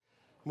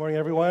Morning,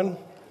 everyone.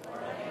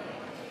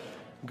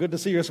 Good to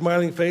see your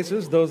smiling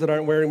faces, those that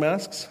aren't wearing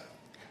masks.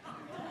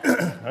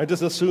 I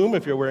just assume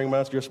if you're wearing a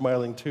mask, you're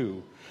smiling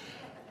too.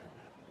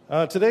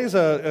 Today's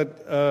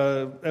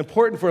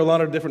important for a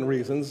lot of different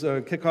reasons.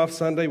 Kickoff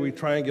Sunday, we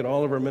try and get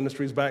all of our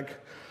ministries back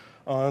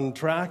on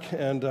track,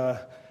 and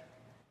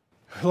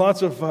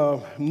lots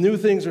of new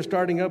things are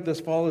starting up this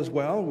fall as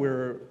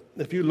well.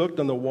 If you looked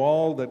on the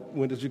wall,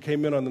 as you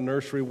came in on the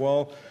nursery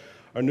wall,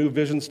 our new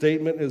vision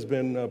statement has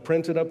been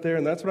printed up there,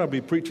 and that's what I'll be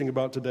preaching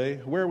about today.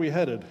 Where are we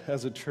headed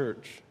as a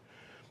church?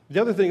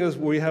 The other thing is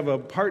we have a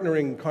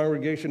partnering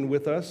congregation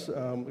with us,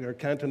 our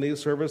Cantonese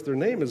service. Their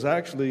name is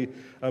actually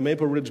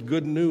Maple Ridge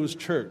Good News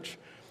Church.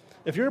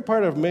 If you're a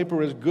part of Maple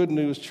Ridge Good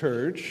News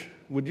Church,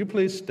 would you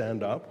please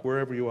stand up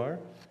wherever you are?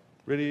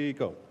 Ready,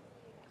 go.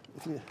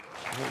 Yeah.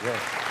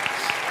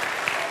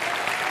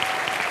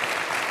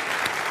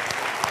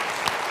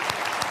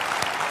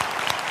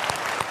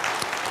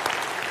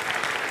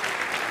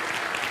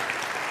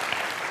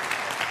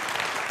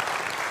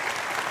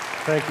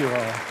 Thank you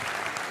all.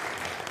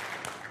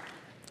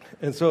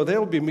 And so they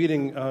will be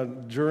meeting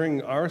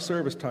during our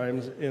service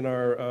times in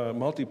our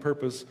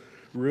multi-purpose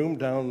room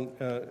down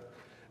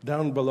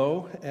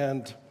below,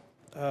 and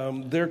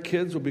their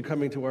kids will be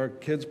coming to our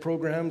kids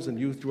programs and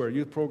youth to our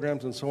youth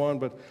programs and so on,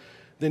 but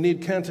they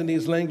need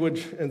Cantonese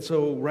language, and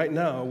so right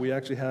now we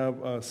actually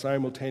have a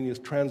simultaneous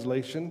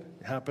translation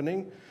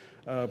happening.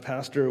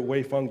 Pastor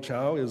Wei Feng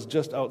Chow is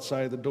just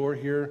outside the door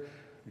here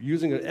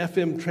using an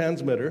FM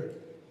transmitter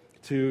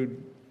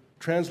to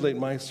translate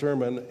my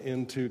sermon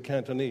into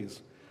Cantonese.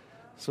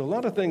 So a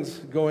lot of things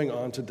going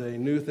on today,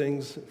 new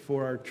things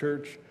for our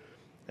church.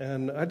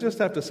 And I just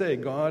have to say,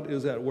 God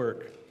is at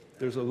work.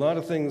 There's a lot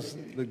of things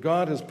that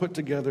God has put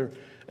together,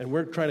 and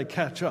we're trying to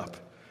catch up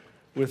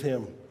with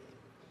Him.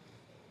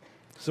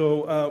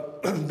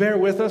 So bear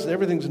with us.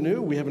 Everything's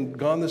new. We haven't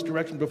gone this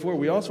direction before.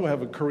 We also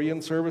have a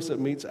Korean service that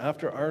meets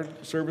after our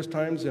service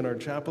times in our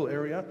chapel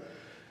area.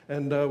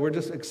 And we're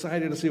just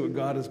excited to see what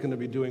God is going to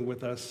be doing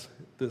with us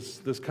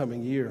this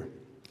coming year.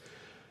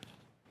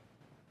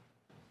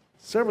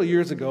 Several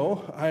years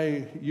ago,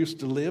 I used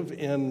to live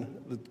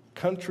in the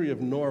country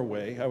of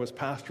Norway. I was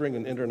pastoring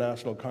an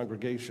international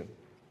congregation.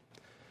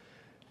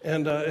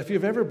 And if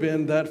you've ever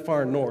been that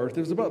far north,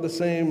 it was about the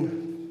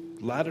same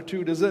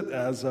latitude, is it,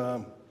 as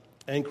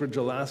Anchorage,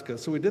 Alaska.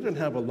 So we didn't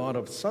have a lot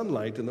of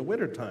sunlight in the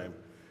wintertime.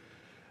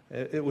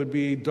 It would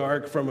be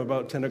dark from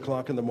about 10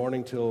 o'clock in the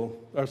morning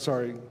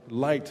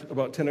light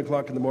about 10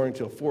 o'clock in the morning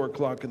till 4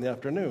 o'clock in the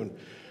afternoon.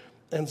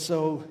 And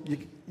so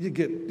you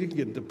can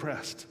get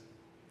depressed.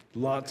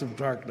 Lots of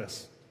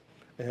darkness.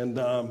 And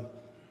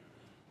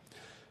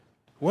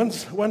one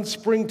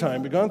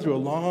springtime, we'd gone through a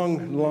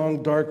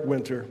long, dark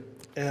winter.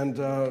 And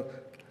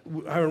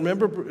I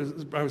remember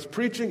I was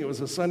preaching. It was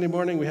a Sunday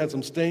morning. We had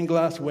some stained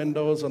glass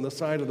windows on the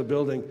side of the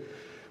building.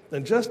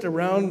 And just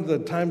around the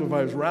time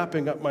I was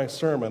wrapping up my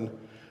sermon,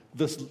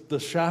 the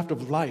shaft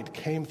of light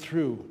came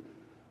through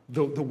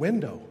the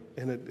window.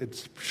 And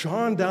it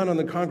shone down on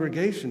the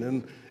congregation.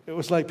 And it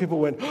was like people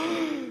went,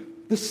 oh,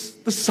 the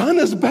sun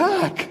is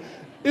back.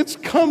 It's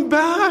come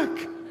back.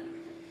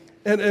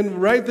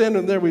 And right then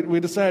and there, we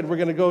decided we're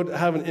going to go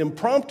have an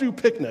impromptu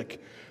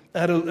picnic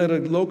at a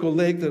local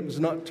lake that was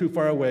not too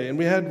far away. And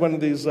we had one of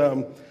these,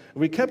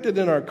 we kept it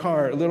in our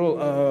car, a little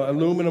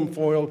aluminum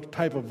foil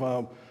type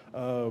of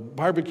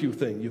barbecue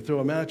thing. You throw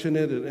a match in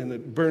it, and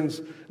it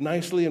burns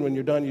nicely, and when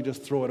you're done, you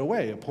just throw it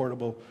away, a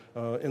portable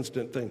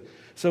instant thing.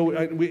 So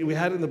we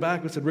had it in the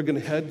back. We said, we're going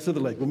to head to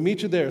the lake. We'll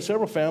meet you there.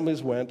 Several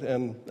families went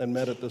and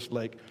met at this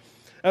lake.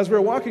 As we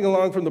were walking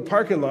along from the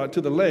parking lot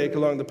to the lake,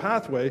 along the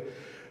pathway,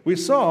 we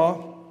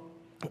saw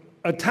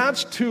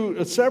attached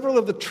to several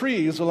of the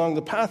trees along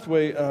the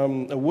pathway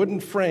a wooden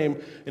frame,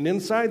 and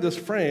inside this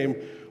frame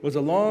was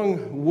a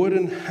long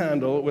wooden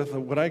handle with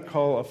what I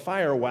call a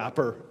fire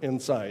whapper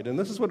inside. And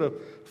this is what a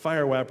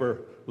fire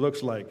whapper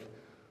looks like.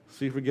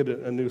 See if we get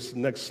a new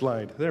next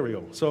slide. There we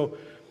go. So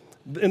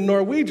in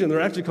Norwegian, they're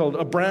actually called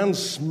a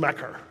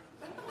brandsmacker.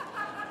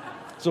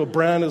 So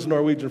brand is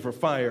Norwegian for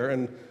fire,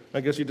 and I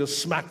guess you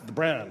just smacked the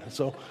brand.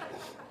 So,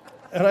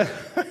 and I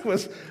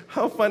was,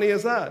 how funny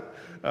is that?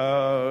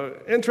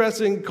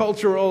 Interesting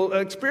cultural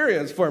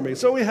experience for me.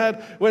 So we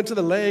went to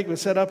the lake, we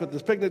set up at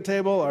this picnic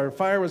table, our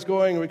fire was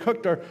going, and we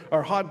cooked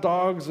our hot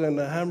dogs and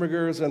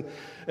hamburgers, and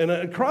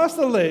across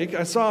the lake,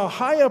 I saw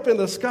high up in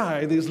the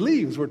sky, these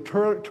leaves were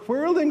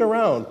twirling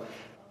around,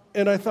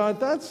 and I thought,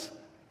 that's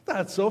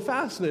so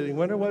fascinating.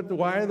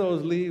 Why are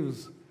those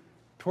leaves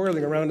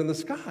twirling around in the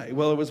sky?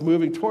 Well, it was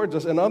moving towards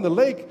us, and on the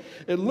lake,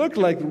 it looked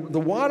like the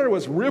water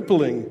was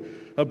rippling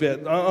a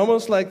bit,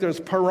 almost like there's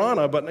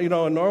piranha, but in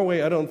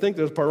Norway, I don't think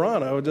there's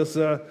piranha. It was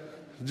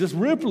just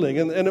rippling,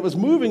 and it was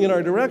moving in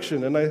our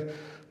direction. And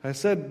I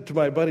said to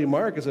my buddy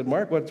Mark, I said,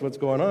 Mark, what's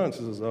going on? He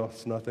says, oh,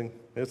 it's nothing.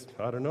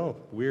 I don't know,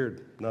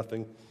 weird,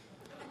 nothing.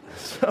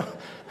 So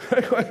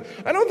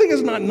I don't think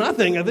it's not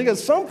nothing. I think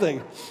it's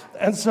something.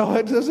 And so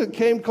as it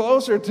came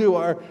closer to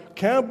our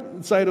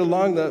campsite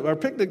along our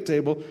picnic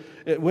table,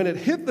 when it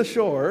hit the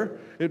shore,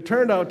 it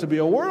turned out to be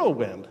a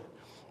whirlwind.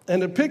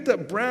 And it picked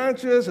up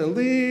branches and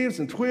leaves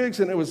and twigs,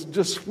 and it was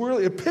just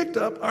swirling. It picked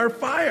up our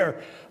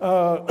fire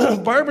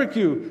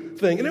barbecue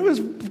thing, and it was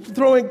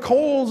throwing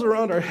coals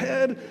around our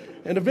head.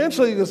 And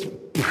eventually, just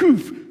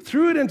poof,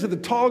 threw it into the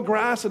tall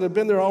grass that had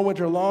been there all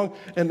winter long,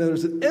 and there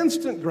was an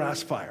instant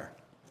grass fire.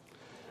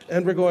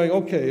 And we're going,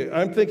 okay,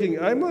 I'm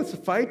thinking, I must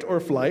fight or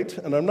flight,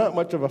 and I'm not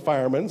much of a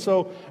fireman,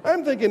 so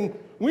I'm thinking,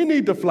 we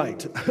need to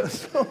flight.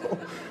 So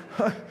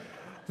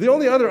the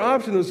only other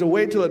option was to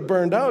wait till it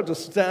burned out, to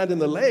stand in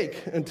the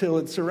lake until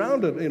it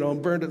surrounded,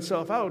 and burned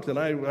itself out. And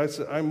I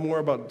said, I'm more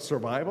about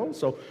survival,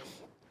 so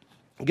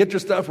get your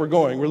stuff, we're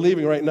going. We're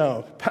leaving right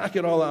now. Pack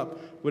it all up,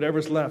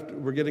 whatever's left,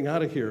 we're getting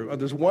out of here.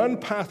 There's one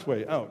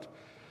pathway out.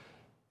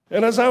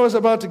 And as I was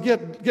about to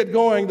get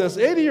going, this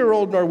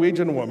 80-year-old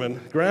Norwegian woman,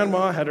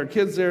 grandma, had her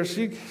kids there.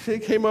 She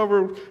came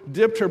over,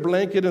 dipped her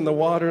blanket in the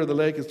water of the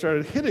lake, and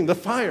started hitting the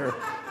fire.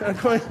 And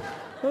I'm going,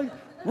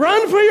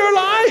 run for your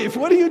life!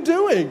 What are you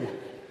doing?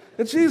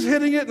 And she's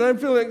hitting it, and I'm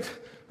feeling,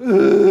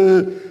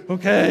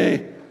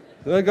 okay.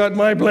 And I got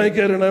my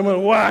blanket, and I'm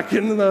going to whack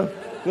into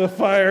the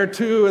fire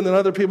too, and then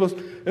other people's.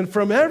 And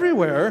from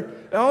everywhere,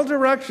 all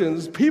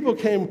directions, people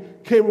came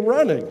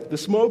running. The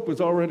smoke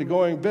was already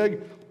going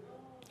big.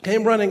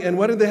 Came running, and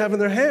what did they have in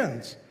their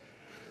hands?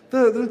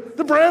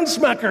 The brand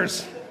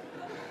smackers.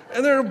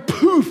 And they're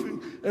poof,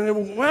 and they're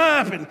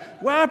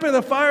whapping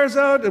the fires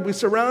out, and we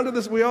surrounded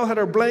this. We all had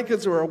our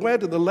blankets or our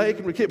wet in the lake,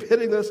 and we kept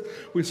hitting this.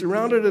 We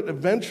surrounded it.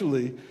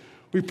 Eventually,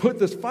 we put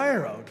this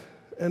fire out,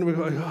 and we're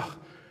going, oh,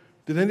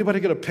 did anybody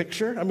get a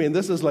picture? I mean,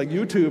 this is like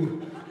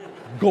YouTube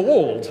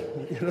gold,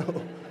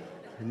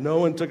 No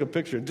one took a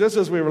picture. Just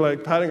as we were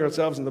like patting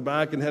ourselves in the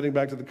back and heading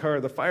back to the car,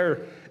 the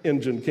fire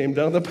engine came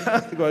down the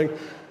path going,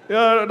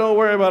 yeah, don't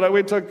worry about it.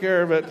 We took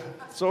care of it.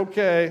 It's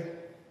okay.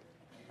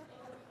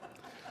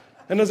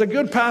 And as a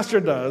good pastor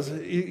does,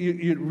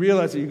 you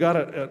realize that you got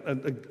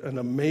an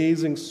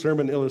amazing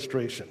sermon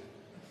illustration.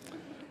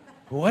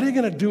 What are you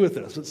going to do with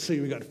this? Let's see.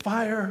 We got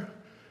fire.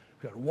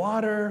 We got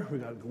water. We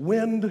got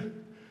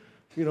wind.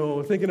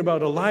 Thinking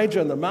about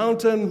Elijah on the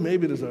mountain.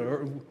 Maybe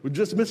we're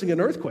just missing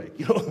an earthquake.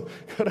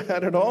 Could have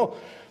had it all.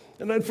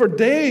 And then for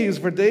days,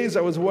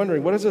 I was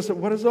wondering, what does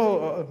it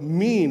all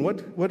mean?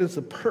 What is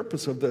the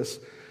purpose of this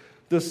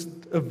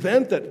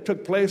event that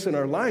took place in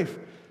our life?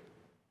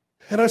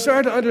 And I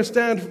started to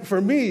understand, for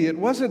me, it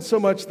wasn't so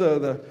much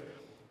the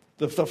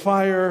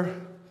fire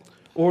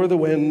or the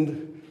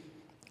wind,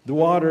 the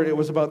water, it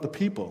was about the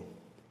people.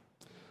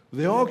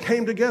 They all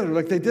came together,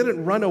 like they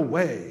didn't run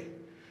away.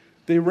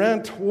 They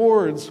ran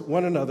towards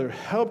one another,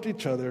 helped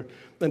each other,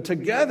 and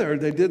together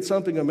they did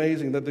something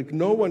amazing that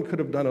no one could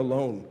have done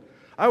alone.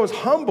 I was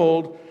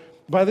humbled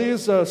by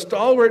these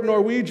stalwart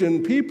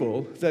Norwegian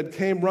people that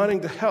came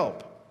running to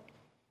help.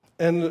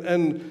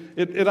 And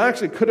it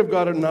actually could have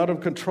gotten out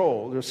of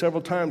control. There were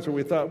several times where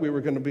we thought we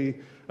were going to be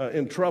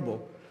in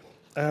trouble.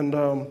 And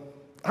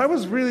I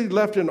was really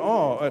left in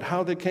awe at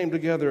how they came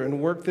together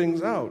and worked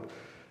things out.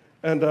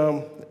 And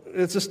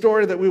it's a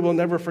story that we will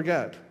never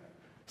forget.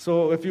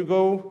 So if you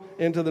go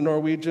into the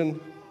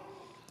Norwegian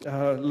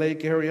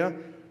lake area,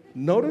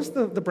 notice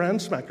the brand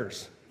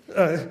smackers.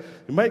 It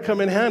might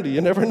come in handy,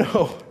 you never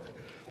know.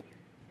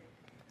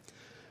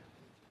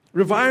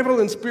 Revival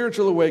and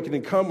spiritual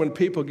awakening come when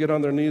people get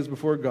on their knees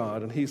before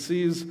God and He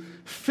sees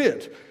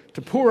fit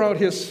to pour out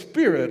His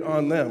Spirit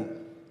on them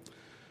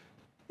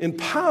in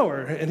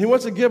power, and He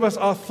wants to give us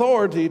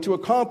authority to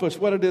accomplish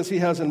what it is He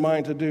has in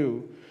mind to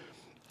do.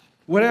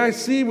 What I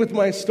see with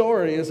my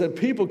story is that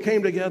people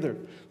came together.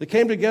 They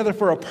came together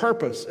for a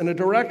purpose and a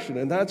direction,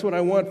 and that's what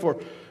I want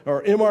for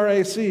our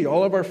MRAC,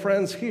 all of our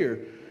friends here,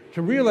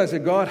 to realize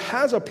that God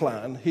has a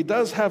plan. He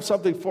does have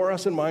something for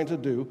us in mind to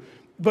do,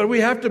 but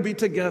we have to be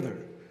together.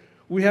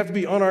 We have to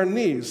be on our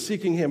knees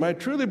seeking Him. I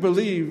truly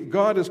believe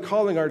God is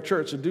calling our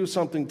church to do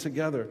something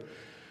together.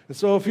 And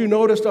so if you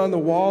noticed on the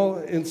wall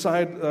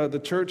inside the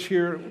church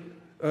here,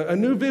 a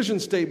new vision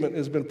statement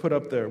has been put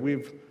up there.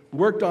 We've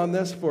worked on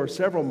this for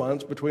several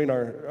months between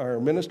our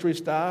ministry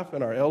staff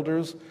and our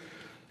elders,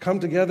 come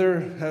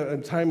together at a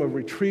time of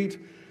retreat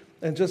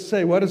and just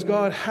say, what does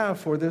God have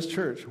for this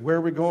church? Where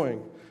are we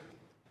going?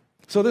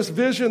 So this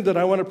vision that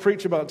I want to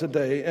preach about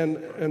today,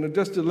 and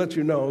just to let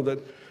you know that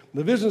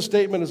the vision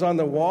statement is on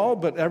the wall,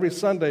 but every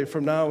Sunday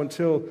from now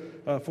until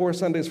 4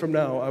 Sundays from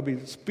now, I'll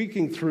be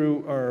speaking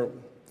through our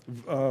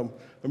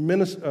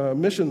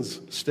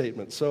missions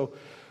statement. So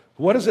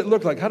what does it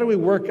look like? How do we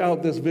work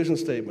out this vision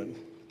statement?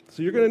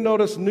 So you're going to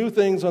notice new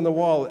things on the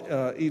wall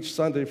each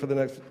Sunday for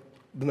the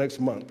next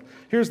month.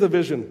 Here's the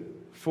vision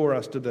for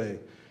us today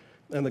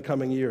and the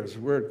coming years.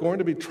 We're going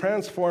to be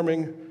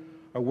transforming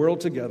our world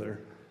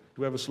together.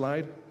 Do we have a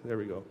slide? There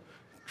we go.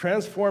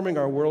 Transforming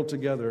our world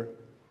together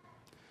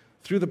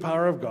through the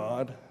power of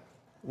God,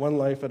 one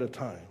life at a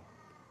time.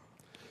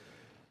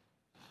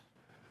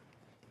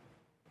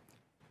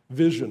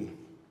 Vision.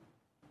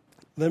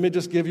 Let me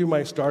just give you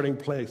my starting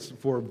place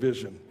for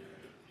vision.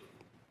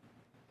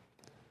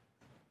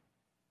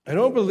 I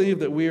don't believe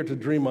that we are to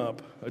dream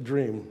up a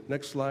dream.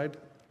 Next slide.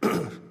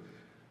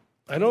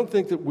 I don't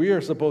think that we are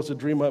supposed to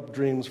dream up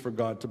dreams for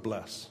God to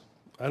bless.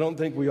 I don't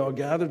think we all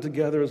gather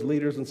together as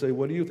leaders and say,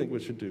 what do you think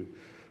we should do?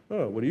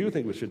 Oh, what do you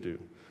think we should do?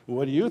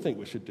 What do you think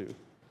we should do?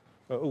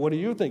 What do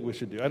you think we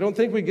should do? I don't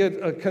think we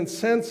get a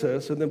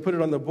consensus and then put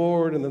it on the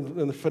board and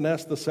then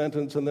finesse the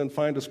sentence and then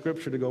find a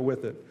scripture to go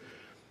with it.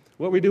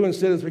 What we do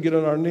instead is we get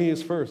on our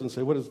knees first and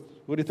say, what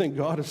do you think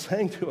God is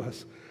saying to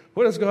us?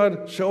 What is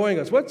God showing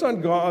us? What's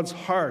on God's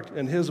heart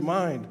and his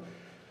mind?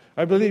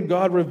 I believe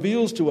God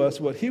reveals to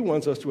us what he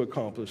wants us to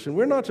accomplish. And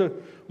we're not to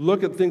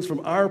look at things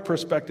from our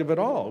perspective at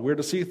all. We're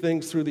to see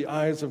things through the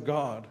eyes of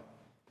God.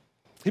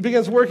 He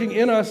begins working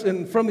in us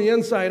and from the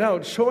inside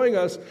out, showing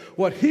us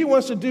what he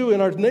wants to do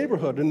in our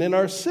neighborhood and in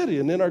our city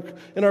and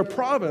in our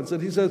province.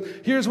 And he says,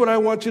 here's what I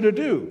want you to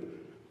do.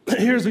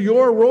 Here's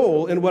your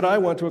role in what I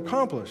want to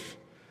accomplish.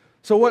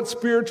 So what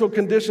spiritual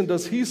condition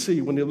does he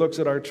see when he looks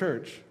at our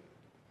church?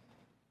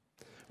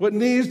 What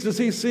needs does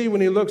he see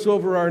when he looks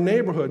over our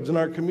neighborhoods and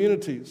our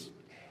communities?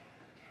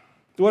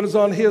 What is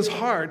on his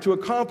heart to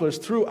accomplish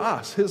through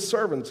us, his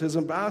servants, his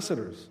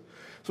ambassadors?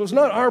 So it's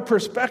not our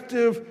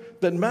perspective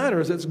that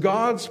matters, it's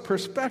God's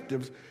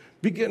perspective.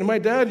 My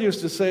dad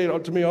used to say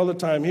it to me all the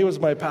time. He was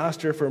my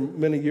pastor for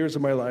many years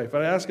of my life.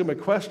 I'd ask him a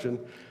question,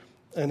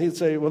 and he'd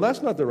say, well,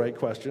 that's not the right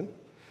question.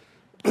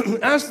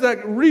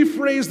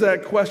 Rephrase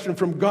that question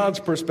from God's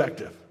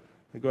perspective.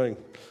 I'm going,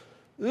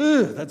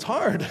 that's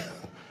hard.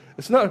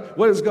 It's not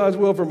what is God's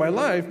will for my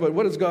life, but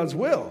what is God's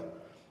will?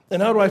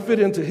 And how do I fit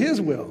into his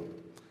will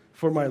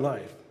for my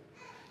life?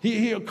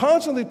 He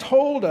constantly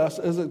told us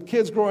as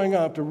kids growing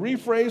up to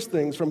rephrase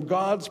things from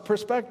God's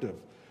perspective,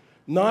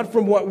 not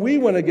from what we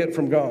want to get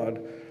from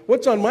God.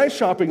 What's on my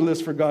shopping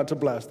list for God to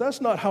bless? That's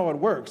not how it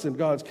works in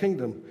God's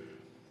kingdom.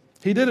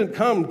 He didn't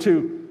come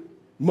to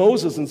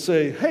Moses and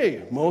say,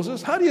 hey,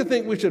 Moses, how do you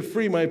think we should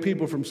free my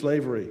people from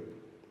slavery?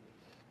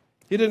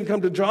 He didn't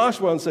come to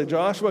Joshua and say,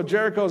 Joshua,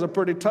 Jericho is a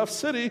pretty tough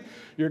city.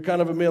 You're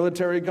kind of a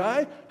military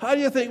guy. How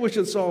do you think we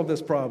should solve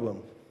this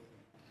problem?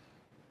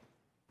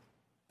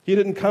 He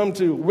didn't come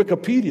to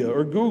Wikipedia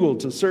or Google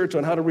to search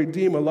on how to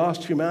redeem a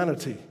lost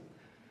humanity.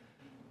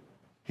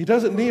 He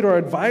doesn't need our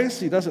advice.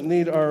 He doesn't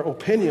need our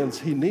opinions.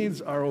 He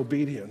needs our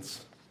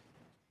obedience.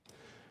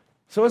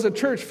 So as a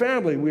church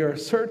family, we are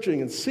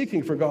searching and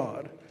seeking for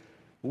God.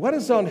 What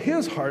is on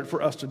his heart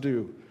for us to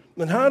do?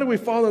 And how do we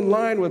fall in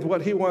line with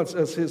what he wants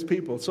as his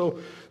people? So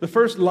the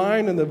first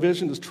line in the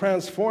vision is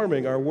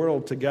transforming our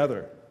world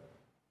together.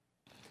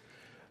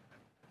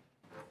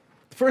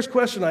 The first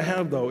question I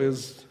have, though,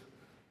 is,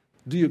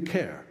 do you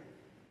care?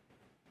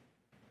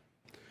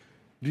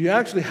 Do you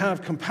actually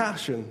have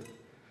compassion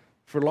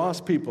for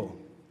lost people?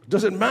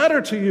 Does it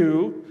matter to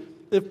you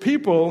if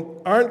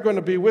people aren't going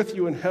to be with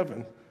you in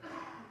heaven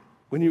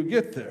when you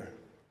get there?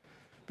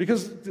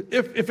 Because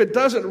if it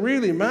doesn't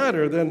really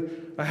matter, then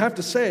I have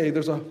to say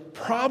there's a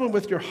problem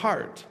with your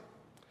heart.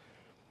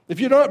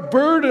 If you're not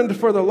burdened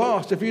for the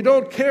lost, if you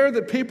don't care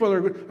that people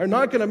are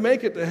not going to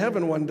make it to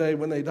heaven one day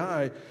when they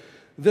die,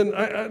 then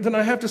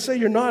I have to say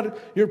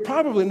you're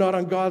probably not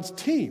on God's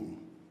team.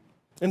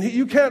 And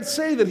you can't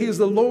say that he's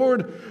the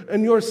Lord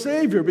and your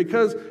Savior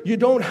because you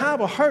don't have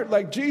a heart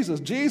like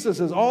Jesus. Jesus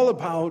is all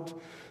about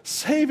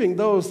saving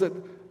those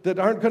that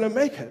aren't going to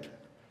make it,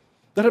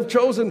 that have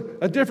chosen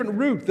a different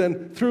route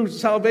than through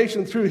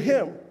salvation through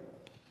him.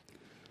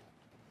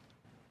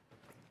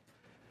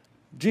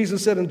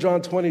 Jesus said in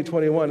John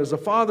 20:21, as the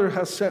Father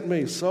has sent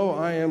me, so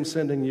I am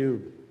sending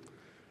you.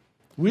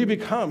 We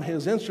become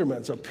his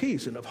instruments of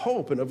peace and of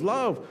hope and of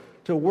love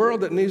to a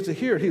world that needs to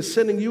hear it. He's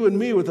sending you and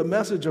me with a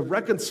message of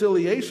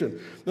reconciliation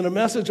and a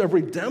message of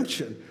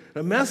redemption,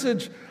 a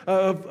message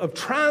of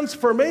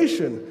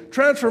transformation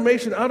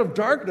out of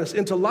darkness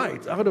into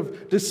light, out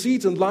of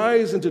deceit and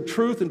lies into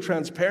truth and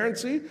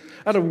transparency,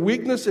 out of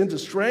weakness into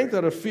strength,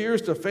 out of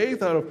fears to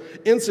faith, out of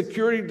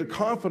insecurity to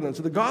confidence.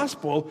 The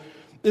gospel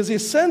is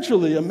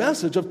essentially a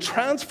message of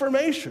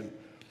transformation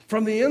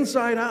from the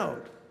inside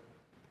out.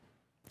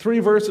 3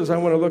 verses I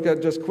want to look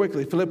at just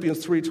quickly.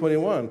 Philippians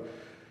 3:21.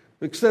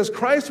 It says,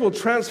 Christ will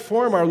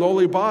transform our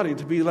lowly body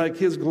to be like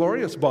his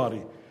glorious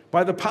body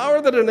by the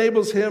power that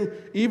enables him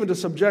even to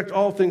subject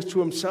all things to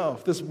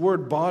himself. This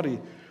word body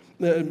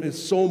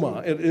is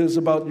soma. It is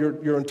about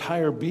your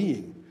entire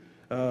being.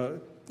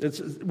 It's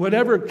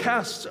whatever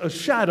casts a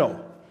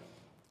shadow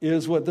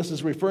is what this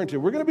is referring to.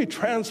 We're going to be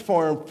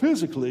transformed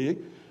physically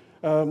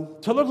to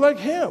look like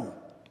him.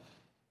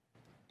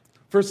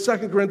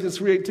 2 Corinthians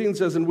 3:18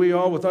 says, and we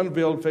all with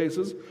unveiled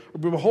faces,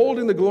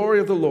 beholding the glory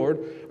of the Lord,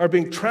 are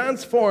being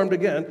transformed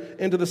again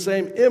into the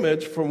same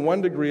image from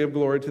one degree of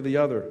glory to the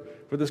other.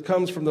 For this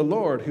comes from the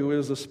Lord, who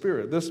is the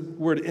Spirit. This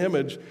word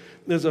image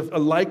is a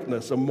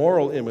likeness, a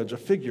moral image, a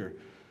figure.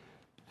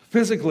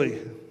 Physically,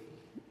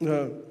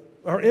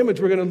 our image,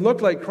 we're going to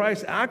look like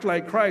Christ, act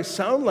like Christ,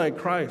 sound like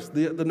Christ.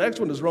 The next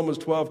one is Romans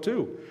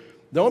 12:2.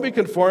 Don't be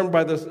conformed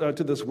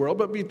to this world,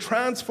 but be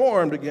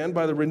transformed again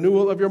by the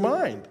renewal of your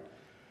mind.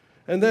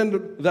 And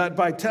then that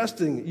by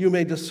testing, you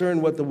may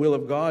discern what the will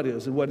of God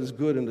is and what is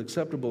good and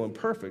acceptable and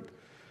perfect.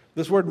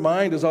 This word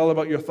mind is all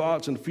about your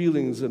thoughts and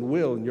feelings and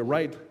will and your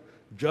right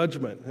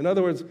judgment. In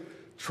other words,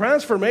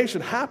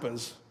 transformation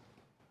happens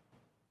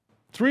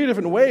 3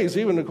 different ways,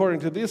 even according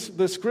to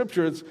this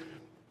scripture.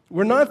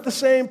 We're not the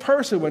same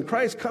person when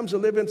Christ comes to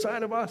live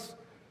inside of us.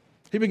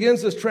 He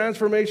begins this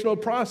transformational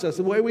process,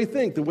 the way we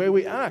think, the way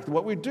we act,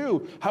 what we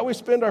do, how we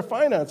spend our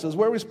finances,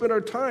 where we spend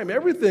our time.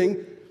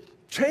 Everything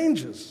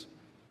changes,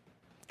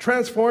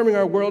 transforming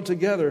our world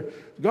together.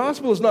 The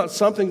gospel is not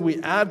something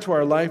we add to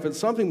our life. It's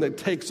something that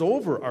takes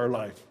over our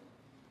life.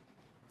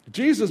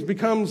 Jesus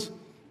becomes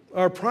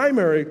our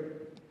primary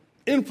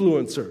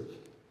influencer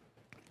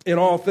in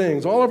all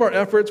things. All of our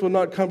efforts will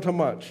not come to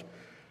much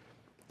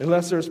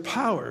unless there's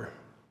power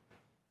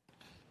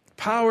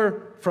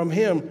from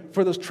him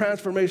for this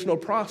transformational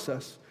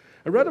process.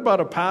 I read about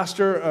a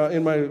pastor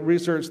in my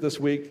research this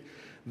week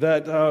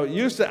that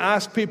used to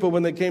ask people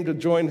when they came to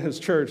join his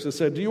church, they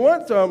said, do you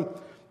want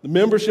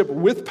membership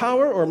with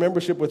power or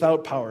membership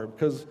without power?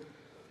 Because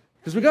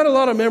we got a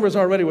lot of members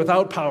already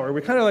without power.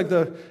 We kind of like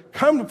to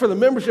come for the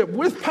membership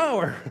with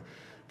power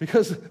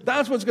because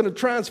that's what's going to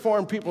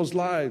transform people's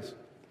lives.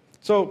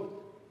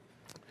 So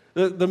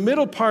the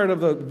middle part of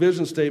the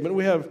vision statement,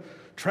 we have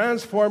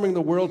transforming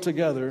the world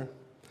together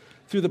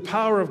through the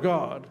power of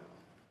God.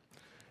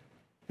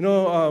 You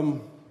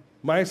know,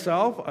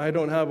 myself, I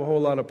don't have a whole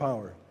lot of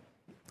power.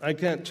 I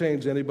can't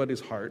change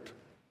anybody's heart.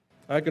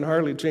 I can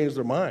hardly change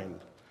their mind.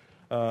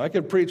 I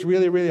can preach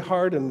really, really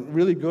hard and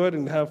really good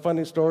and have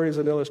funny stories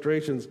and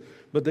illustrations,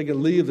 but they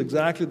can leave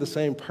exactly the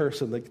same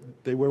person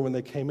they were when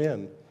they came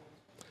in.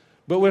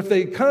 But if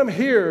they come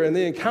here and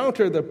they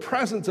encounter the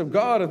presence of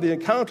God, and they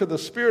encounter the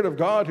Spirit of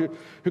God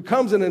who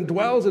comes in and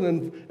dwells in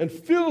and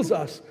fills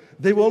us,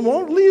 they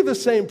won't leave the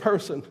same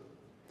person.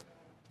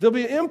 They'll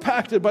be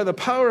impacted by the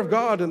power of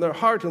God in their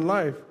heart and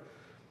life.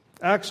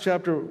 Acts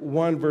chapter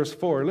 1, verse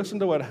 4. Listen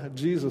to what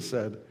Jesus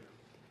said.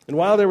 And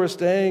while they were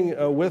staying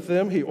with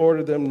them, he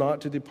ordered them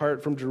not to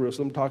depart from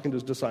Jerusalem, talking to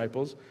his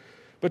disciples,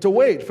 but to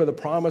wait for the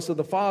promise of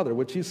the Father,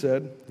 which he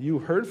said, you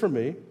heard from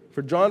me,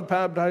 for John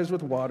baptized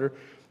with water,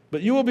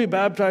 but you will be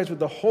baptized with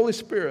the Holy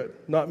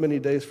Spirit not many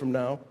days from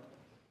now.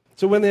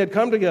 So when they had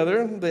come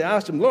together, they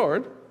asked him,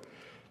 Lord,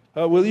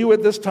 will you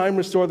at this time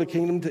restore the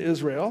kingdom to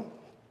Israel?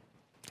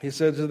 He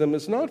said to them,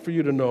 it's not for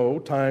you to know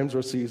times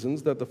or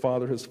seasons that the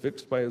Father has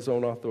fixed by his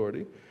own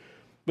authority,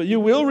 but you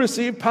will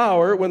receive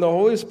power when the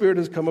Holy Spirit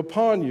has come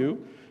upon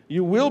you.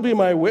 You will be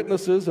my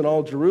witnesses in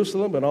all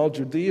Jerusalem and all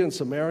Judea and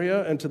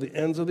Samaria and to the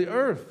ends of the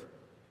earth.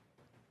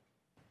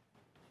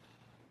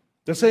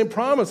 The same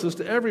promises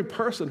to every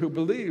person who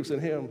believes in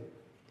him.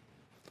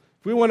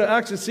 If we want to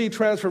actually see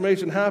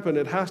transformation happen,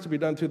 it has to be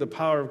done through the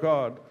power of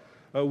God.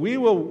 We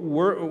will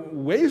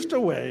waste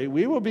away,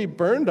 we will be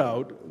burned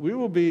out, we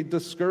will be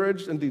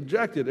discouraged and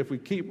dejected if we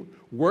keep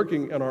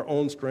working in our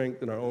own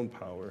strength and our own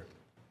power.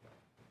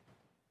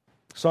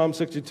 Psalm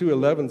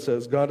 62:11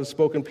 says, God has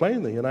spoken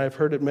plainly, and I have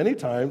heard it many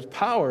times.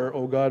 Power,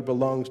 O God,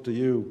 belongs to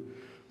you,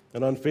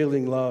 and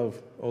unfailing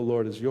love, O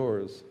Lord, is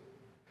yours.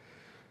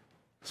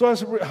 So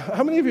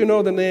how many of you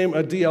know the name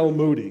D.L.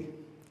 Moody?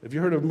 Have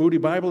you heard of Moody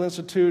Bible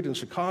Institute in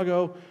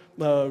Chicago?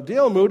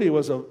 D.L. Moody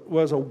was a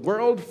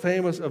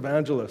world-famous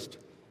evangelist.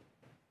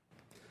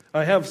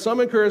 I have some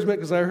encouragement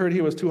because I heard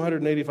he was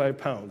 285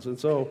 pounds. And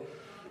so,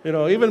 you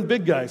know, even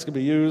big guys can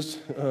be used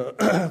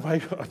by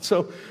God.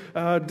 So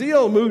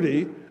D.L.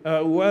 Moody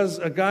was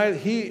a guy,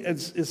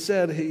 it's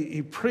said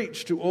he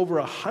preached to over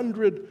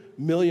 100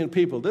 million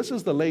people. This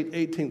is the late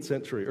 18th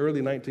century,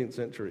 early 19th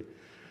century.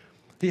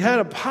 He had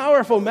a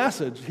powerful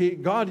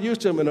message. God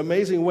used him in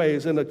amazing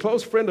ways. And a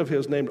close friend of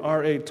his named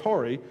R.A.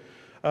 Torrey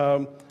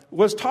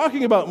was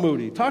talking about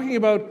Moody, talking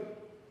about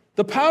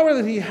the power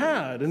that he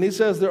had. And he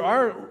says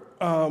there's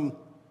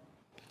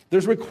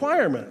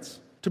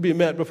requirements to be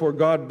met before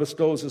God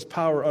bestows his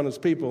power on his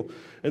people.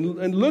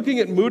 And looking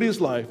at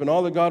Moody's life and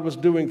all that God was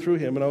doing through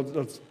him, and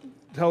I'll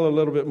tell a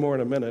little bit more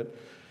in a minute,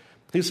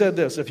 he said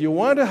this, if you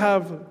want to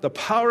have the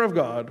power of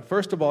God,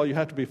 first of all, you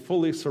have to be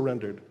fully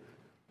surrendered.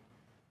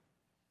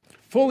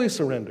 Fully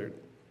surrendered.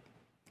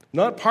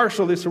 Not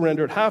partially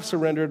surrendered, half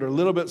surrendered, or a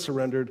little bit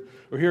surrendered,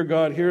 or here,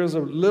 God, here's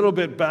a little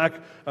bit back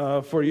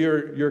for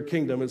your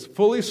kingdom. It's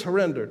fully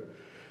surrendered.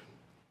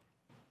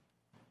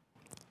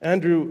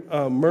 Andrew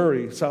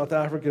Murray, South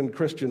African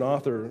Christian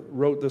author,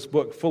 wrote this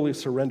book, Fully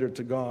Surrendered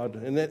to God.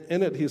 And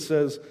in it he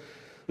says,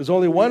 there's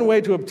only one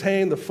way to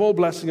obtain the full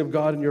blessing of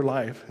God in your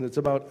life, and it's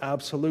about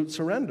absolute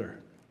surrender.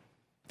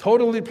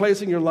 Totally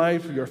placing your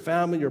life, your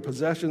family, your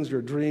possessions,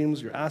 your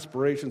dreams, your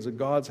aspirations in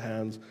God's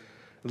hands,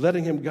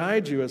 letting him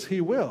guide you as he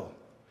will.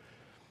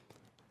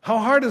 How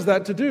hard is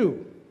that to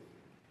do?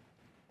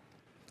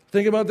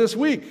 Think about this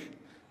week.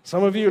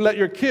 Some of you let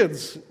your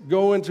kids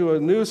go into a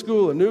new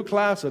school, a new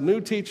class, a new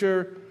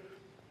teacher,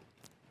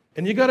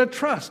 and you got to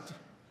trust.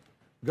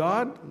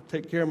 God,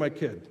 take care of my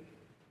kid.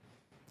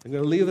 I'm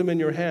going to leave them in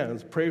your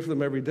hands. Pray for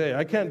them every day.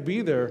 I can't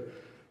be there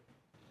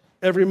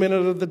every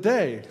minute of the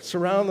day.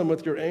 Surround them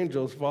with your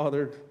angels,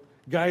 Father.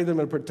 Guide them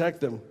and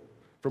protect them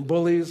from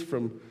bullies,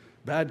 from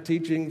bad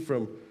teaching,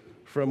 from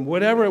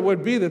whatever it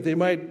would be that they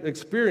might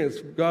experience.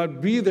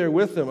 God, be there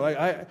with them.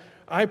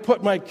 I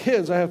put my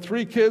kids, I have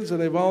 3 kids,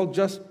 and they've all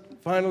just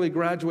finally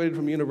graduated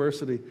from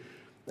university.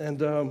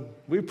 And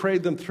we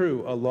prayed them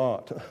through a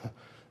lot.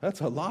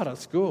 That's a lot of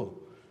school.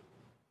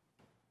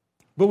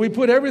 But we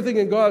put everything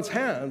in God's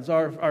hands,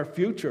 our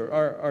future,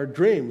 our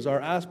dreams, our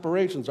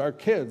aspirations, our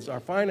kids, our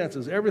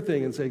finances,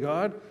 everything, and say,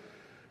 God,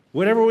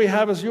 whatever we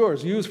have is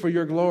yours. Use for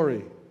your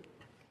glory.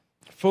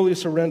 Fully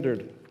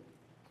surrendered.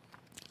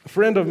 A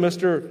friend of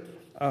Mr.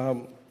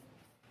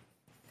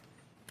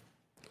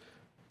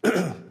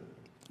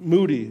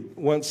 Moody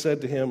once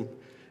said to him,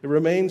 it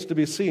remains to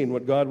be seen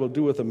what God will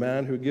do with a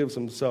man who gives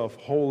himself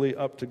wholly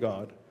up to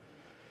God.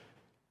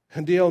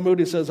 And D.L.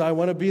 Moody says, I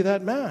want to be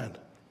that man.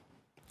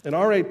 And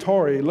R.A.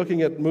 Torrey,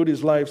 looking at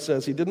Moody's life,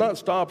 says he did not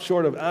stop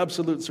short of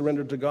absolute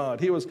surrender to God.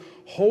 He was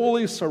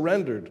wholly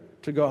surrendered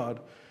to God.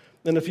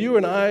 And if you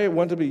and I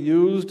want to be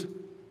used,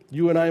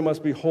 you and I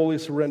must be wholly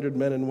surrendered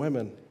men and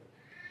women.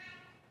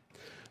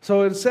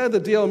 So it's said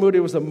that D.L. Moody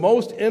was the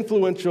most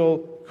influential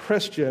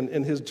Christian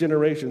in his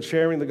generation,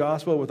 sharing the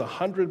gospel with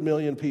 100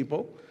 million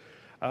people,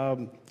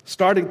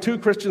 starting 2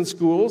 Christian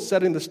schools,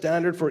 setting the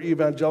standard for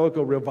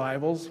evangelical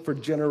revivals for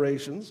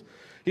generations.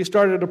 He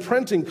started a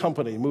printing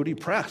company, Moody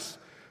Press,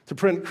 to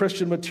print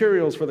Christian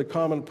materials for the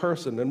common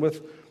person. And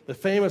with the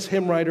famous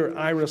hymn writer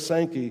Ira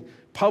Sankey,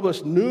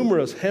 published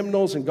numerous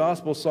hymnals and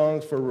gospel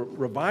songs for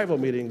revival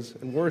meetings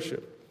and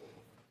worship.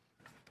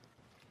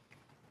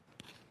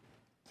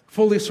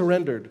 Fully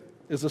surrendered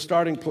is the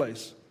starting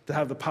place to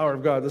have the power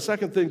of God. The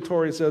second thing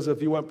Torrey says,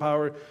 if you want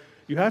power,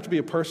 you have to be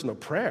a person of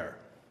prayer.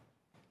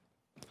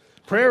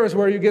 Prayer is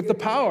where you get the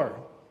power.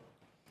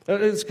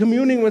 It's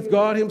communing with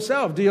God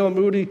himself. D.L.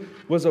 Moody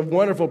was a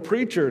wonderful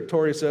preacher,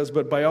 Torrey says,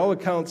 but by all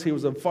accounts, he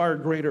was a far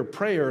greater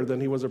prayer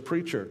than he was a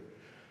preacher.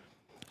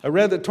 I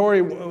read that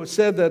Torrey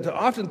said that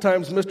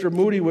oftentimes Mr.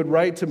 Moody would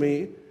write to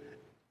me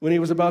when he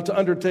was about to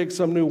undertake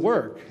some new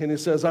work. And he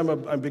says,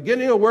 I'm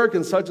beginning a work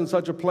in such and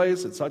such a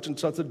place at such and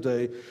such a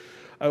day.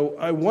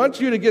 I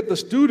want you to get the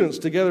students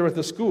together at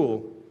the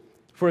school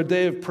for a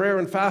day of prayer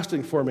and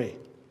fasting for me.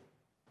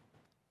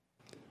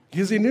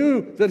 Because he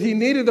knew that he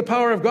needed the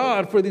power of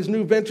God for these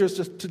new ventures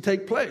to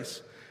take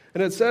place.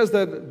 And it says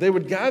that they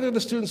would gather the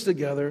students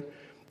together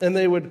and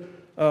they would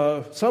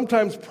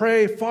sometimes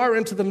pray far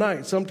into the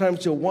night, sometimes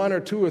till 1 or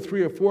 2 or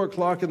 3 or 4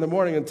 o'clock in the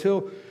morning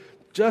until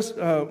just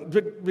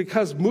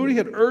because Moody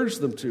had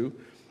urged them to.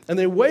 And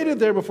they waited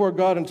there before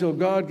God until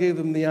God gave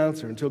them the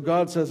answer, until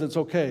God says, it's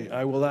okay,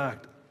 I will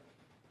act.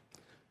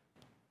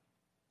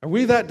 Are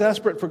we that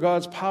desperate for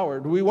God's power?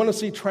 Do we want to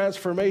see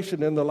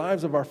transformation in the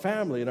lives of our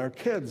family and our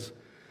kids?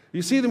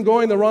 You see them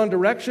going the wrong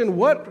direction?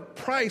 What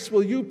price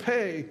will you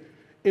pay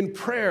in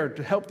prayer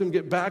to help them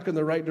get back in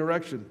the right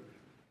direction?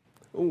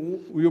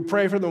 Will you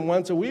pray for them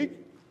once a week?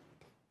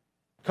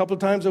 A couple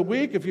times a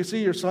week if you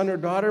see your son or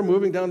daughter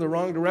moving down the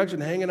wrong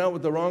direction, hanging out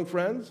with the wrong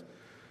friends?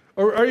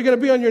 Or are you going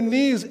to be on your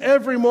knees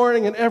every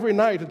morning and every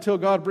night until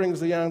God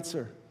brings the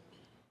answer?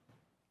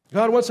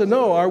 God wants to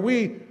know, are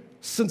we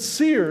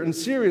sincere and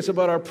serious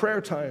about our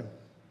prayer time?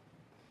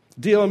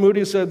 D.L.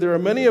 Moody said, there are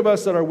many of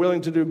us that are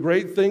willing to do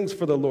great things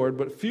for the Lord,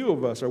 but few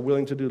of us are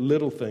willing to do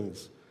little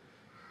things.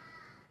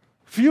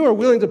 Few are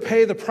willing to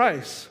pay the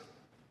price,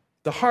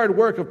 the hard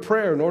work of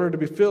prayer in order to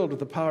be filled with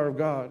the power of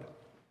God.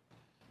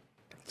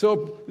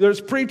 So there's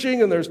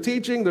preaching and there's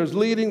teaching, there's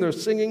leading,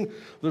 there's singing,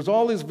 there's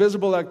all these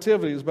visible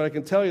activities, but I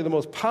can tell you the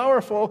most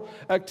powerful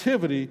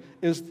activity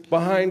is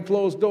behind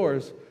closed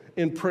doors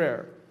in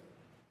prayer.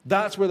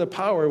 That's where the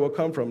power will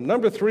come from.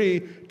 Number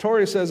 3,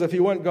 Torrey says if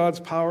you want God's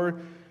power,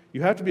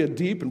 you have to be a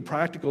deep and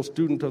practical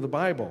student of the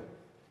Bible.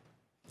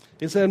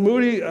 He said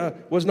Moody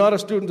was not a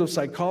student of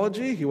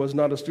psychology. He was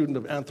not a student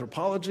of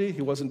anthropology.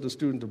 He wasn't a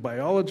student of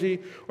biology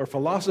or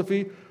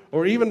philosophy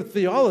or even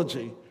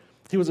theology.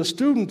 He was a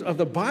student of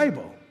the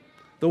Bible,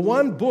 the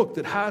one book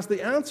that has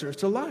the answers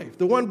to life,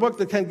 the one book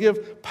that can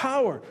give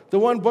power, the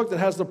one book that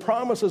has the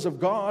promises of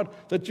God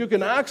that you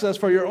can access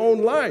for your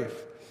own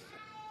life.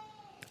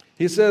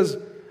 He says,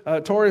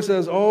 Torrey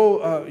says,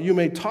 you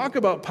may talk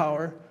about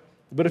power,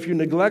 but if you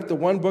neglect the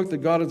one book that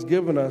God has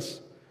given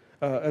us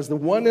as the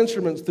one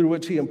instrument through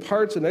which he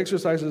imparts and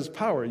exercises his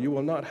power, you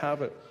will not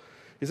have it.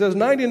 He says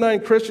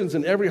 99 Christians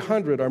in every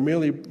 100 are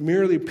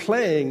merely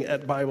playing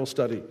at Bible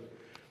study.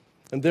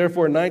 And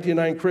therefore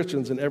 99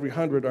 Christians in every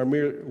 100 are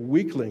mere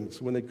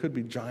weaklings when they could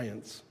be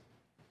giants.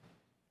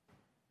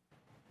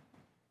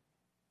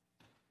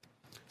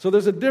 So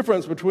there's a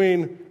difference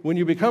between when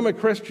you become a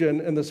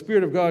Christian and the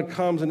Spirit of God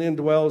comes and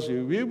indwells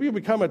you. You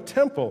become a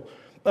temple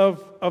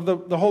of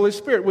the Holy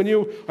Spirit. When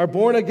you are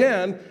born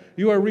again,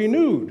 you are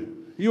renewed.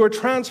 You are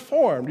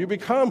transformed. You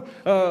become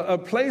a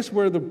place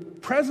where the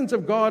presence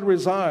of God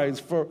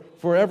resides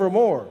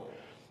forevermore.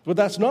 But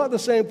that's not the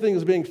same thing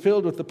as being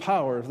filled with the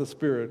power of the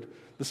Spirit.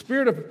 The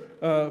Spirit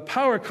of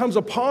power comes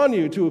upon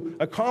you to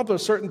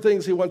accomplish certain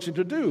things he wants you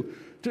to do,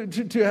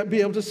 to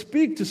be able to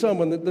speak to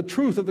someone the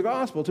truth of the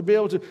gospel, to be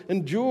able to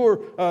endure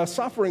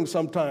suffering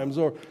sometimes,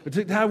 or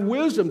to have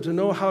wisdom to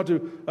know how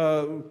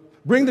to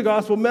bring the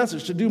gospel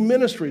message, to do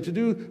ministry, to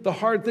do the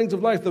hard things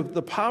of life.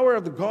 The power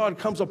of the God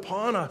comes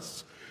upon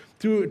us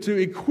to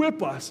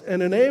equip us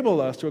and enable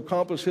us to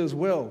accomplish his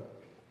will.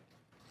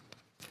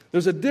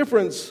 There's a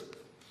difference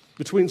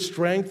between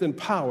strength and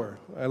power.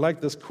 I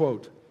like this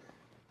quote.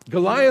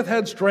 Goliath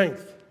had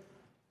strength.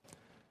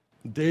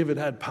 David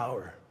had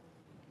power.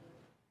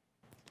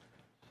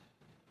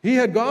 He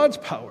had God's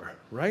power,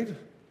 right?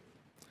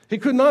 He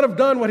could not have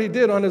done what he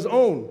did on his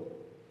own.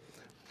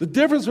 The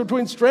difference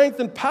between strength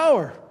and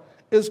power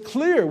is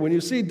clear when you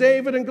see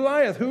David and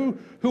Goliath. Who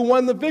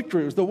won the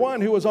victory? It was the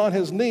one who was on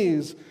his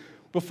knees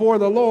before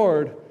the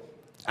Lord,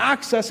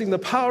 accessing the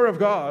power of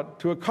God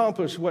to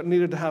accomplish what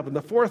needed to happen.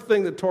 The fourth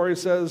thing that Torrey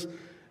says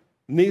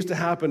needs to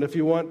happen if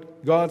you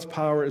want God's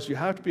power is you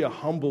have to be a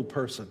humble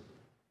person.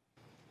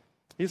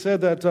 He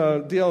said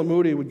that D.L.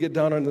 Moody would get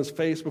down on his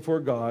face before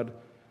God,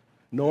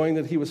 knowing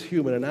that he was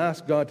human, and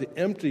ask God to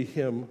empty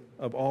him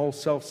of all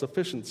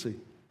self-sufficiency.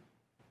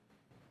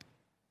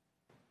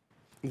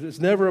 It's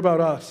never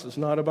about us. It's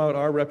not about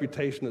our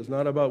reputation. It's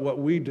not about what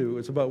we do.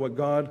 It's about what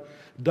God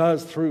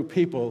does through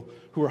people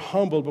who are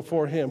humbled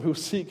before Him, who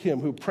seek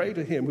Him, who pray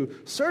to Him, who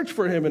search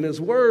for Him in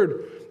His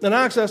Word, and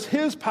access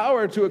His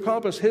power to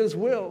accomplish His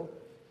will.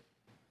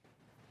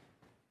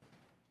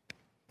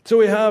 So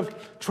we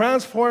have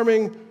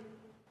transforming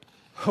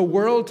a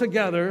world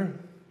together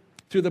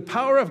through the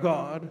power of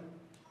God,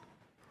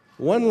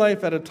 one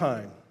life at a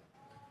time.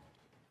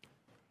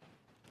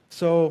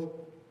 So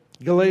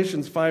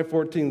Galatians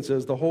 5:14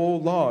 says, the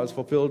whole law is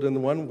fulfilled in the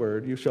one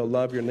word, you shall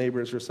love your neighbor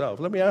as yourself.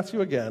 Let me ask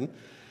you again,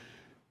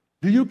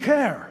 do you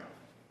care?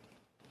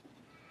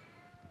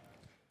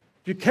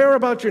 Do you care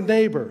about your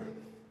neighbor,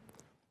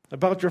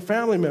 about your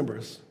family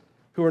members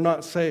who are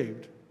not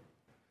saved?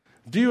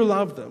 Do you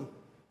love them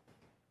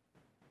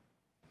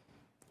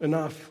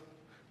enough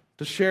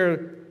to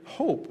share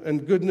hope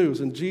and good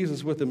news and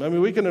Jesus with them? I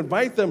mean, we can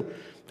invite them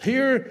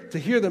here to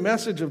hear the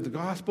message of the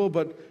gospel,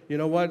 but you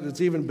know what?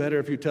 It's even better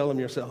if you tell them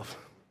yourself.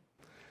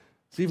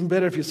 It's even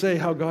better if you say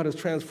how God has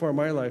transformed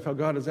my life, how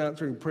God is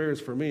answering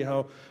prayers for me,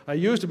 how I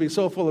used to be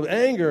so full of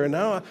anger, and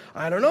now,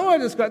 I don't know, I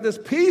just got this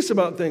peace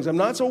about things. I'm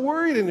not so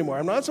worried anymore.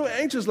 I'm not so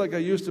anxious like I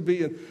used to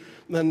be. And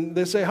then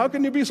they say, how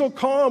can you be so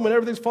calm when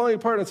everything's falling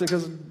apart? And I say,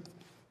 because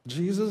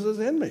Jesus is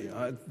in me.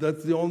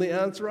 That's the only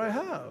answer I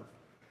have.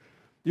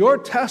 Your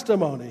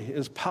testimony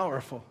is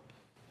powerful.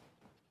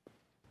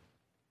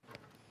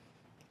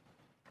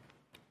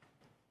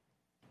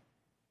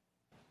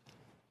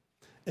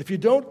 If you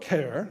don't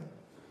care,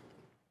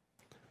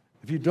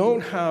 if you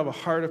don't have a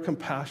heart of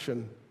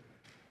compassion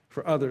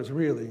for others,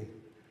 really,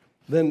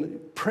 then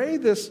pray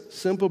this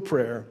simple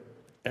prayer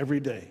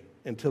every day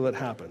until it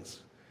happens.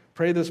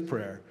 Pray this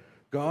prayer.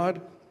 God,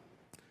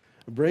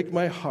 break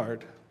my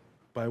heart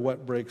by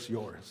what breaks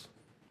yours.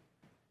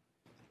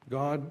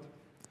 God,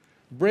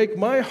 break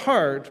my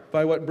heart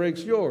by what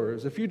breaks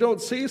yours. If you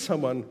don't see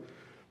someone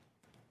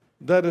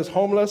that is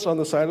homeless on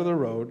the side of the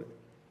road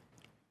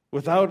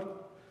without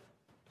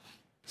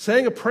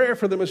saying a prayer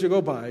for them as you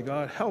go by,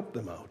 God, help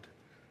them out.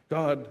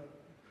 God,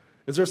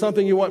 is there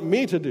something you want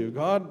me to do?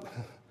 God,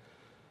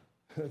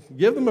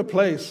 give them a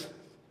place.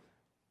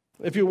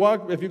 If you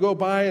go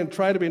by and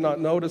try to be not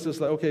noticed,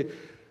 it's like, okay,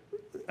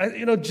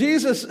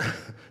 Jesus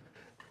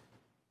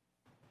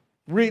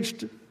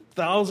reached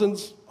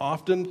thousands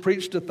often,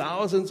 preached to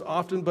thousands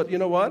often, but you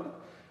know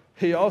what?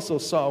 He also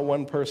saw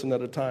one person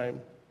at a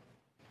time.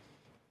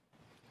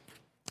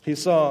 He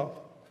saw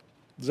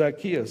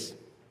Zacchaeus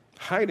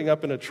hiding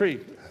up in a tree.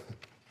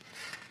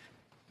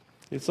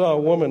 He saw a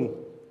woman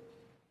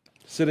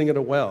sitting at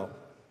a well,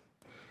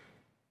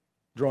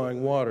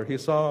 drawing water. He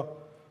saw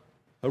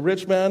a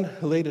rich man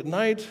late at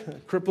night, a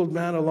crippled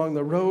man along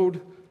the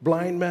road,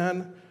 blind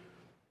man.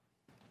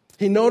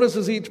 He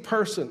notices each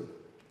person,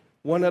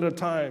 one at a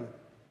time.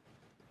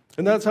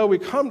 And that's how we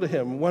come to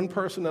Him, one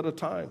person at a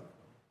time.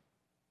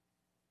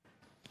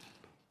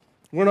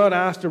 We're not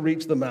asked to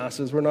reach the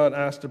masses. We're not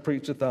asked to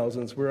preach to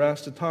thousands. We're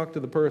asked to talk to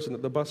the person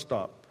at the bus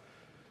stop,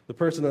 the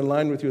person in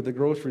line with you at the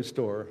grocery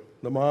store,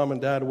 the mom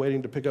and dad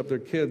waiting to pick up their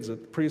kids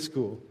at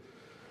preschool,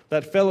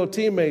 that fellow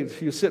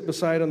teammate you sit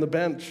beside on the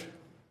bench.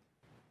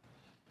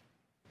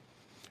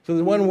 So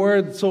the one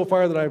word so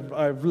far that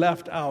I've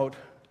left out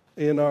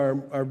in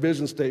our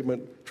vision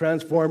statement,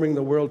 transforming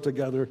the world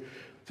together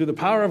through the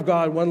power of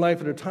God, one life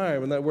at a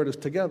time, and that word is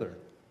together.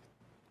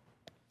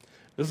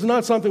 This is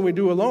not something we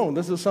do alone.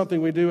 This is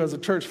something we do as a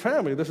church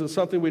family. This is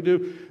something we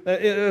do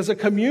as a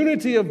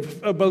community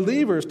of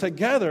believers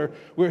together.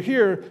 We're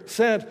here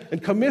sent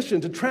and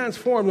commissioned to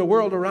transform the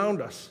world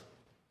around us.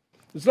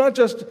 It's not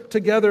just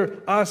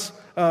together, us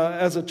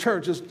as a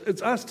church.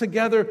 It's us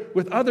together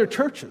with other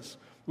churches.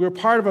 We're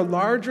part of a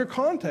larger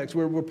context.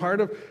 We're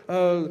part of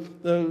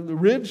the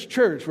Ridge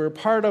Church. We're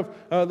part of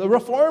the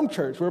Reformed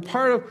Church. We're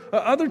part of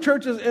other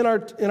churches in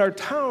our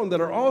town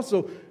that are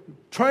also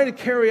trying to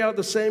carry out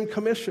the same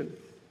commission.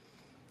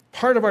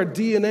 Part of our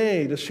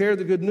DNA to share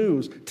the good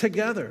news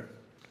together,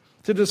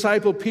 to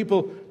disciple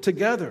people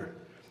together,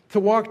 to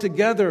walk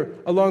together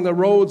along the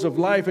roads of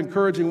life,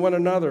 encouraging one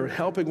another,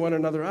 helping one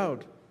another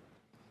out.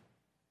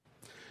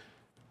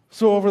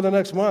 So over the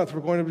next month, we're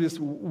going to be just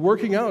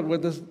working out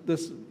what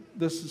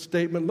this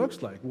statement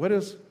looks like. What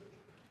does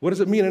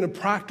it mean in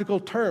practical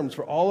terms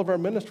for all of our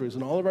ministries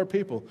and all of our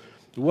people?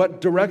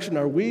 What direction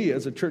are we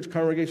as a church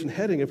congregation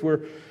heading? If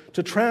we're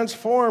to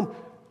transform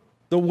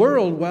the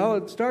world, well,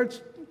 it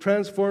starts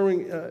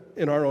transforming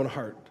in our own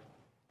heart.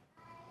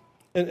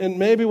 And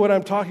maybe what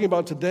I'm talking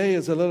about today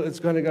is it's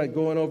going to get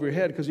going over your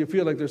head because you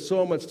feel like there's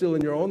so much still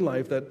in your own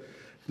life that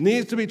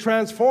needs to be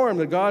transformed,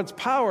 that God's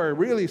power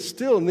really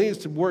still needs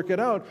to work it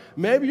out.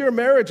 Maybe your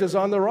marriage is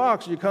on the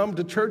rocks. You come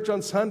to church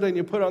on Sunday and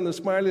you put on the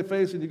smiley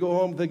face and you go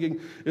home thinking,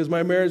 is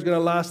my marriage going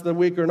to last the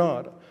week or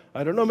not?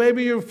 I don't know.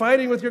 Maybe you're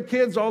fighting with your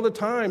kids all the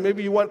time.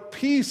 Maybe you want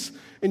peace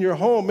in your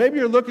home. Maybe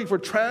you're looking for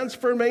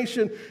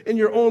transformation in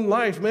your own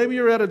life. Maybe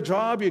you're at a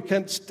job you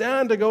can't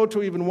stand to go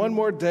to even one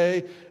more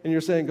day and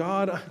you're saying,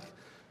 God,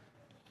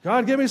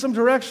 give me some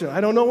direction. I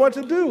don't know what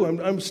to do.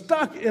 I'm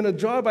stuck in a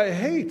job I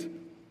hate.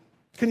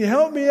 Can you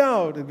help me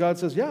out? And God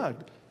says, yeah,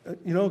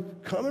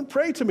 come and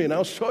pray to me, and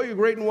I'll show you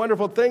great and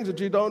wonderful things that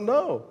you don't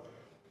know.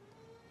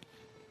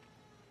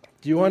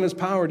 Do you want His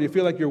power? Do you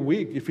feel like you're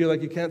weak? Do you feel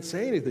like you can't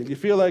say anything? Do you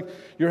feel like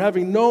you're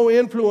having no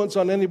influence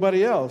on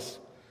anybody else?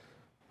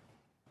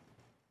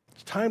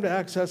 It's time to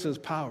access His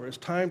power. It's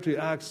time to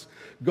ask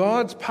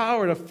God's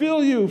power to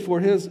fill you for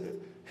His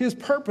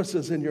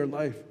purposes in your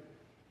life.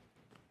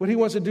 What He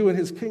wants to do in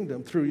His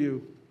kingdom through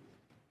you.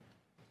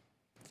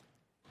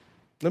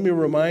 Let me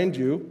remind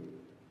you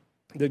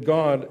that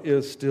God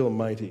is still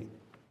mighty.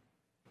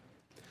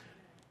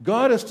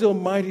 God is still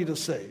mighty to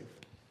save.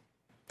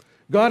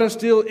 God is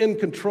still in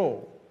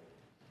control.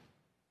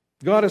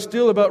 God is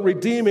still about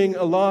redeeming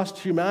a lost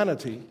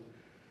humanity,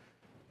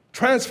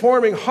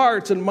 transforming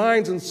hearts and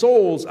minds and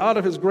souls out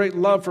of His great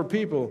love for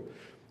people.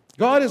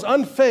 God is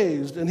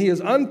unfazed and He is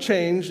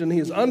unchanged and He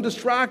is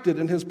undistracted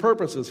in His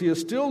purposes. He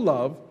is still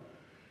love.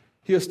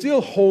 He is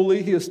still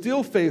holy. He is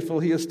still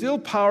faithful. He is still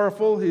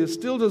powerful. He is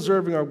still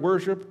deserving our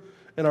worship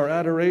and our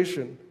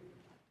adoration.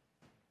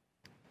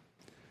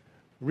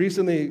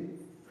 Recently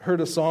heard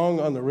a song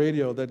on the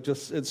radio that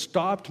it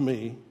stopped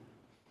me.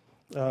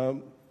 I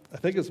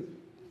think it's,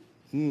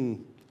 who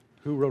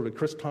wrote it?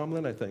 Chris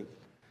Tomlin, I think.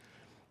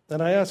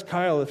 And I asked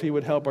Kyle if he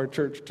would help our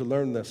church to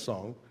learn this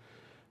song.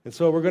 And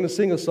so we're going to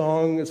sing a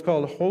song. It's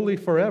called Holy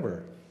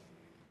Forever.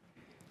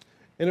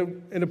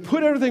 And it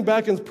put everything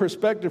back in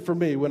perspective for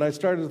me when I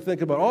started to think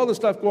about all the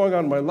stuff going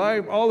on in my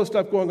life, all the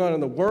stuff going on in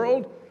the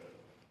world,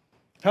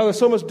 how there's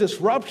so much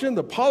disruption,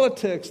 the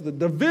politics, the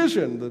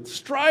division, the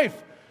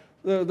strife,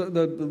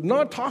 the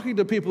not talking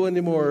to people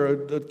anymore,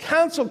 the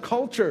cancel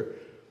culture.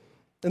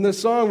 And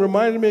this song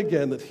reminded me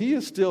again that He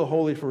is still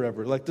holy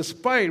forever. Like,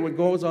 despite what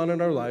goes on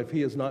in our life,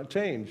 He has not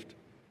changed.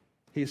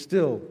 He's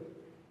still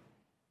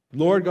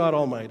Lord God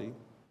Almighty.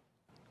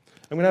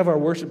 I'm going to have our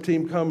worship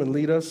team come and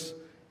lead us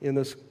in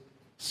this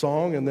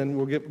song, and then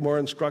we'll get more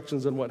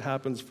instructions on what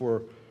happens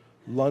for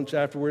lunch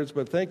afterwards.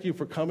 But thank you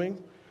for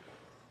coming.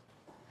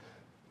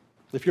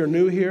 If you're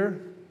new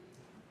here,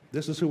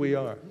 this is who we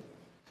are.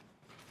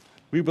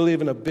 We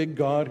believe in a big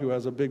God who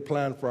has a big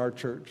plan for our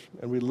church,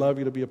 and we'd love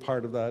you to be a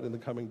part of that in the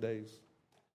coming days.